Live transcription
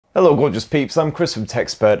Hello gorgeous peeps, I'm Chris from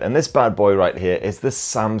TechSpert, and this bad boy right here is the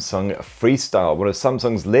Samsung Freestyle, one of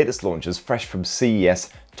Samsung's latest launches fresh from CES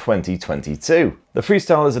 2022. The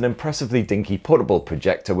Freestyle is an impressively dinky portable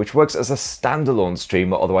projector which works as a standalone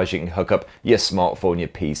streamer, otherwise you can hook up your smartphone, your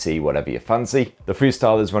PC, whatever you fancy. The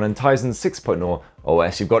Freestyle is running Tizen 6.0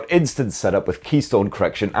 OS, you've got instant setup with keystone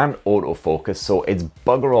correction and autofocus, so it's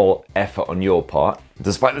bugger all effort on your part.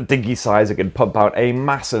 Despite the dinky size, it can pump out a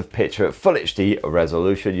massive picture at full HD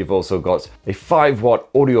resolution. You've also got a 5-watt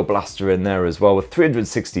audio blaster in there as well with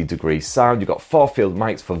 360-degree sound. You've got far-field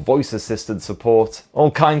mics for voice assistant support. All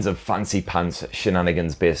kinds of fancy pants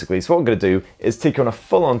shenanigans basically. So what I'm going to do is take you on a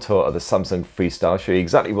full-on tour of the Samsung Freestyle, show you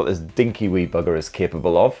exactly what this dinky wee bugger is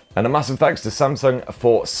capable of. And a massive thanks to Samsung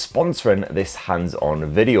for sponsoring this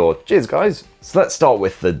hands-on video. Cheers guys! So let's start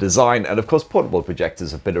with the design, and of course portable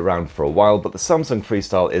projectors have been around for a while, but the Samsung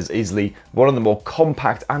Freestyle is easily one of the more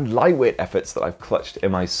compact and lightweight efforts that I've clutched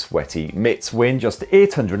in my sweaty mitts, weighing just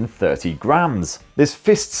 830 grams. This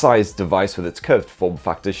fist-sized device with its curved form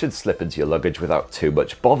factor should slip into your luggage without too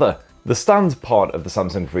much bother. The stand part of the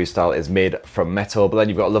Samsung Freestyle is made from metal, but then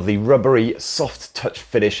you've got a lovely rubbery, soft touch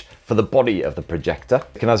finish for the body of the projector.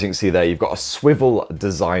 And as you can see there, you've got a swivel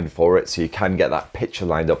design for it, so you can get that picture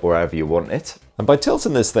lined up wherever you want it. And by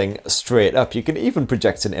tilting this thing straight up, you can even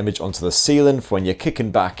project an image onto the ceiling for when you're kicking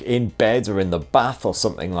back in bed or in the bath or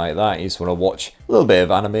something like that. You just want to watch a little bit of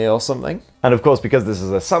anime or something. And of course, because this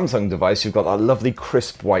is a Samsung device, you've got that lovely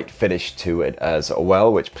crisp white finish to it as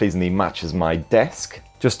well, which pleasingly matches my desk.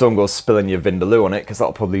 Just don't go spilling your Vindaloo on it, because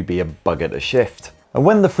that'll probably be a bugger to shift. And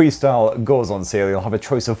when the Freestyle goes on sale, you'll have a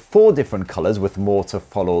choice of 4 different colours with more to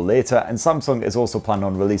follow later, and Samsung is also planning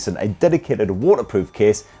on releasing a dedicated waterproof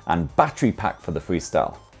case and battery pack for the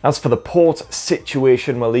Freestyle. As for the port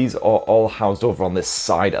situation, well, these are all housed over on this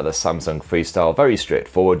side of the Samsung Freestyle. Very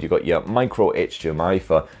straightforward. You've got your micro HDMI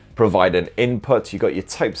for providing input, you've got your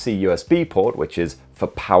Type-C USB port, which is for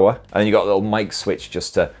power, and you've got a little mic switch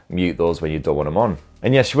just to mute those when you don't want them on.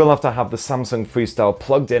 And yes, you will have to have the Samsung Freestyle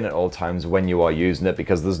plugged in at all times when you are using it,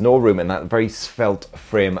 because there's no room in that very svelte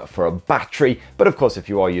frame for a battery. But of course, if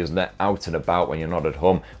you are using it out and about when you're not at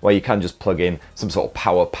home, well, you can just plug in some sort of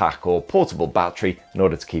power pack or portable battery in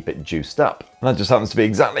order to keep it juiced up. And that just happens to be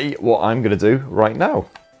exactly what I'm going to do right now.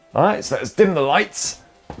 All right, so let's dim the lights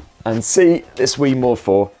and see this wee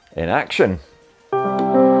mofo in action.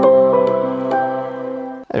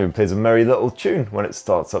 It even plays a merry little tune when it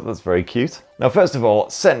starts up. That's very cute. Now, first of all,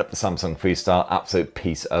 setting up the Samsung Freestyle, absolute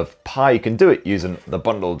piece of pie. You can do it using the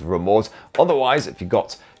bundled remote. Otherwise, if you've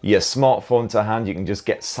got your smartphone to hand, you can just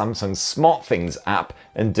get Samsung's SmartThings app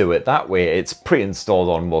and do it that way. It's pre-installed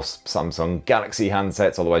on most Samsung Galaxy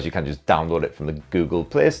handsets. Otherwise, you can just download it from the Google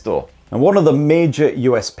Play Store. And one of the major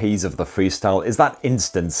USPs of the Freestyle is that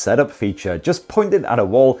instant setup feature. Just point it at a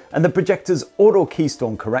wall and the projector's auto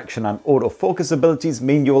keystone correction and autofocus abilities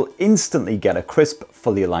mean you'll instantly get a crisp,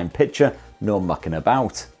 fully aligned picture, no mucking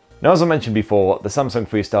about. Now, as I mentioned before, the Samsung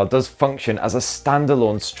Freestyle does function as a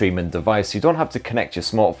standalone streaming device. You don't have to connect your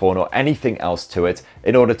smartphone or anything else to it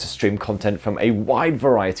in order to stream content from a wide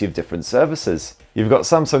variety of different services. You've got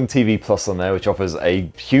Samsung TV Plus on there, which offers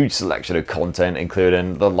a huge selection of content,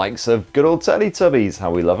 including the likes of good old Teletubbies,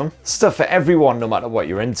 how we love them. Stuff for everyone, no matter what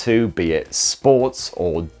you're into, be it sports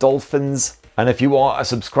or dolphins. And if you are a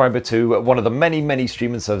subscriber to one of the many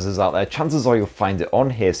streaming services out there, chances are you'll find it on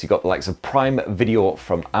here. So you've got the likes of Prime Video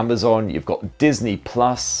from Amazon, you've got Disney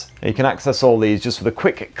Plus. You can access all these just with a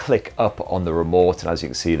quick click up on the remote, and as you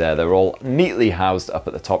can see there, they're all neatly housed up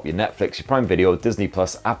at the top. Your Netflix, your Prime Video, Disney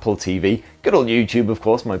Plus, Apple TV, good old YouTube, of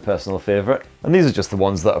course, my personal favourite. And these are just the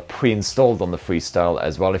ones that are pre-installed on the Freestyle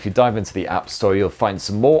as well. If you dive into the App Store, you'll find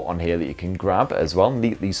some more on here that you can grab as well,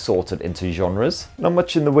 neatly sorted into genres. Not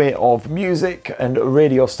much in the way of music and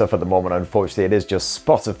radio stuff at the moment, unfortunately. It is just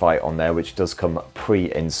Spotify on there, which does come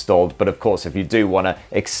pre-installed. But of course, if you do want to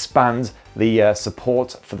expand the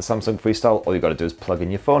support for the Samsung Freestyle, all you've got to do is plug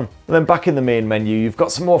in your phone. And then back in the main menu, you've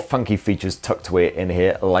got some more funky features tucked away in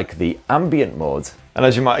here, like the ambient mode. And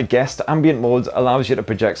as you might have guessed, ambient mode allows you to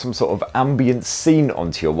project some sort of ambient scene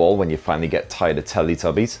onto your wall when you finally get tired of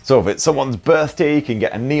Teletubbies. So if it's someone's birthday, you can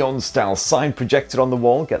get a neon style sign projected on the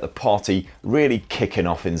wall, get the party really kicking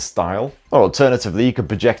off in style. Or alternatively, you could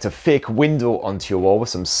project a fake window onto your wall with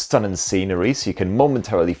some stunning scenery so you can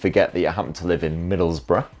momentarily forget that you happen to live in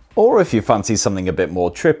Middlesbrough. Or if you fancy something a bit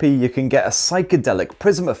more trippy, you can get a psychedelic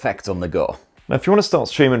prism effect on the go. Now, if you want to start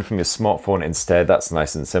streaming from your smartphone instead, that's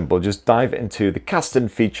nice and simple. Just dive into the casting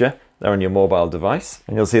feature there on your mobile device,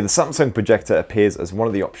 and you'll see the Samsung projector appears as one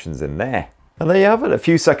of the options in there. And there you have it. A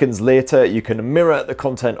few seconds later, you can mirror the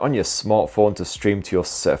content on your smartphone to stream to your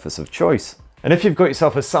surface of choice. And if you've got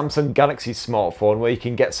yourself a Samsung Galaxy smartphone where you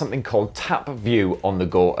can get something called Tap View on the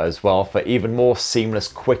go as well for even more seamless,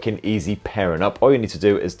 quick and easy pairing up, all you need to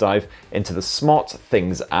do is dive into the Smart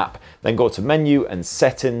Things app, then go to Menu and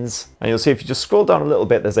Settings, and you'll see if you just scroll down a little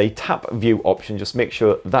bit, there's a Tap View option. Just make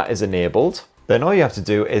sure that is enabled. Then all you have to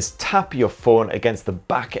do is tap your phone against the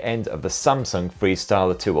back end of the Samsung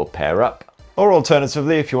Freestyle, the two will pair up. Or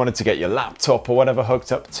alternatively, if you wanted to get your laptop or whatever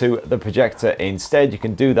hooked up to the projector instead, you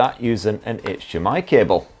can do that using an HDMI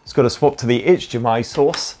cable. Just got to swap to the HDMI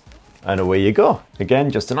source and away you go.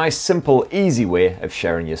 Again, just a nice, simple, easy way of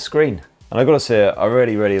sharing your screen. And I've got to say, I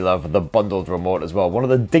really love the bundled remote as well. One of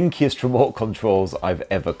the dinkiest remote controls I've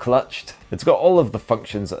ever clutched. It's got all of the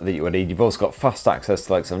functions that you would need. You've also got fast access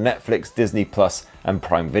to like some Netflix, Disney Plus and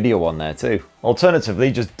Prime Video on there too. Alternatively,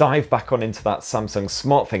 just dive back on into that Samsung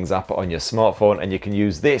SmartThings app on your smartphone and you can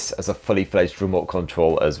use this as a fully fledged remote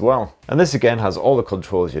control as well. And this again has all the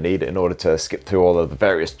controls you need in order to skip through all of the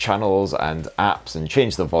various channels and apps and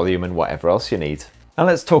change the volume and whatever else you need. Now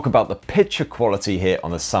let's talk about the picture quality here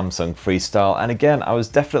on the Samsung Freestyle, and again I was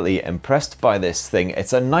definitely impressed by this thing.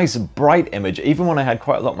 It's a nice bright image. Even when I had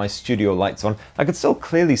quite a lot of my studio lights on, I could still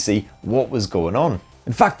clearly see what was going on.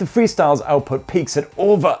 In fact, the Freestyle's output peaks at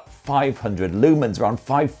over 500 lumens, around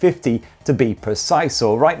 550 to be precise.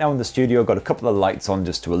 So right now in the studio I've got a couple of lights on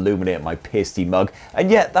just to illuminate my pasty mug, and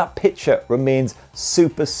yet that picture remains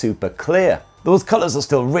super clear. Those colours are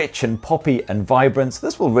still rich and poppy and vibrant, so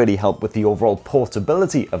this will really help with the overall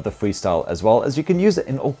portability of the Freestyle as well, as you can use it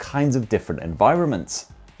in all kinds of different environments.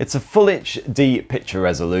 It's a full HD picture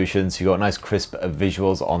resolution, so you've got nice crisp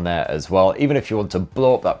visuals on there as well, even if you want to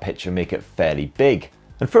blow up that picture, make it fairly big.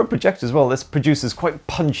 And for a projector as well, this produces quite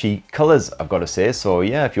punchy colours, I've got to say. So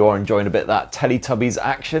yeah, if you're enjoying a bit of that Teletubbies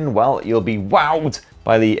action, well, you'll be wowed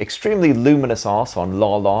by the extremely luminous art on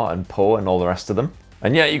La La and Po and all the rest of them.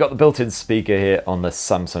 And yeah, you got the built-in speaker here on the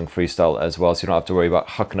Samsung Freestyle as well, so you don't have to worry about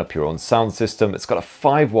hooking up your own sound system. It's got a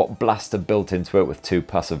 5-watt blaster built into it with 2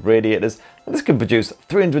 passive radiators, and this can produce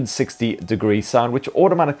 360-degree sound, which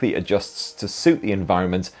automatically adjusts to suit the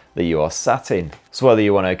environment that you are sat in. So whether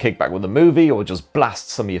you want to kick back with a movie or just blast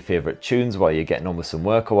some of your favourite tunes while you're getting on with some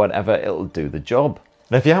work or whatever, it'll do the job.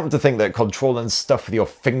 And if you happen to think that controlling stuff with your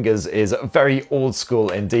fingers is very old school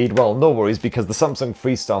indeed, well, no worries, because the Samsung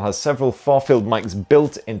Freestyle has several far-field mics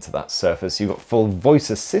built into that surface. You've got full voice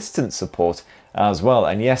assistant support as well.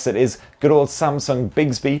 And yes, it is good old Samsung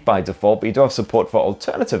Bigsby by default, but you do have support for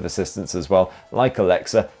alternative assistants as well, like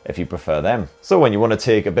Alexa, if you prefer them. So when you want to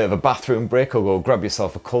take a bit of a bathroom break or go grab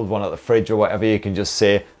yourself a cold one at the fridge or whatever, you can just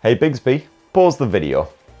say, "Hey Bigsby, pause the video."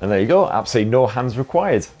 And there you go, absolutely no hands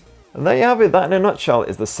required. And there you have it. That in a nutshell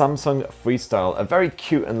is the Samsung Freestyle, a very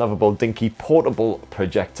cute and lovable dinky portable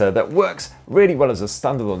projector that works really well as a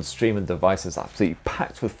standalone streaming device. It's absolutely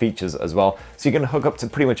packed with features as well, so you can hook up to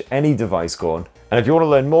pretty much any device going. And if you want to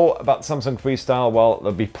learn more about the Samsung Freestyle, well,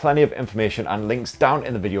 there'll be plenty of information and links down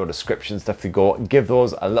in the video descriptions. Definitely go and give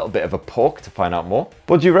those a little bit of a poke to find out more.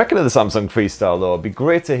 What do you reckon of the Samsung Freestyle though? It'd be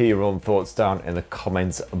great to hear your own thoughts down in the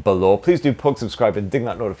comments below. Please do poke, subscribe and ding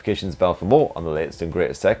that notifications bell for more on the latest and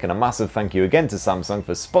greatest tech. And a massive thank you again to Samsung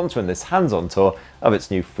for sponsoring this hands-on tour of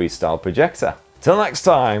its new Freestyle projector. Till next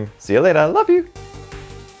time, see you later, love you.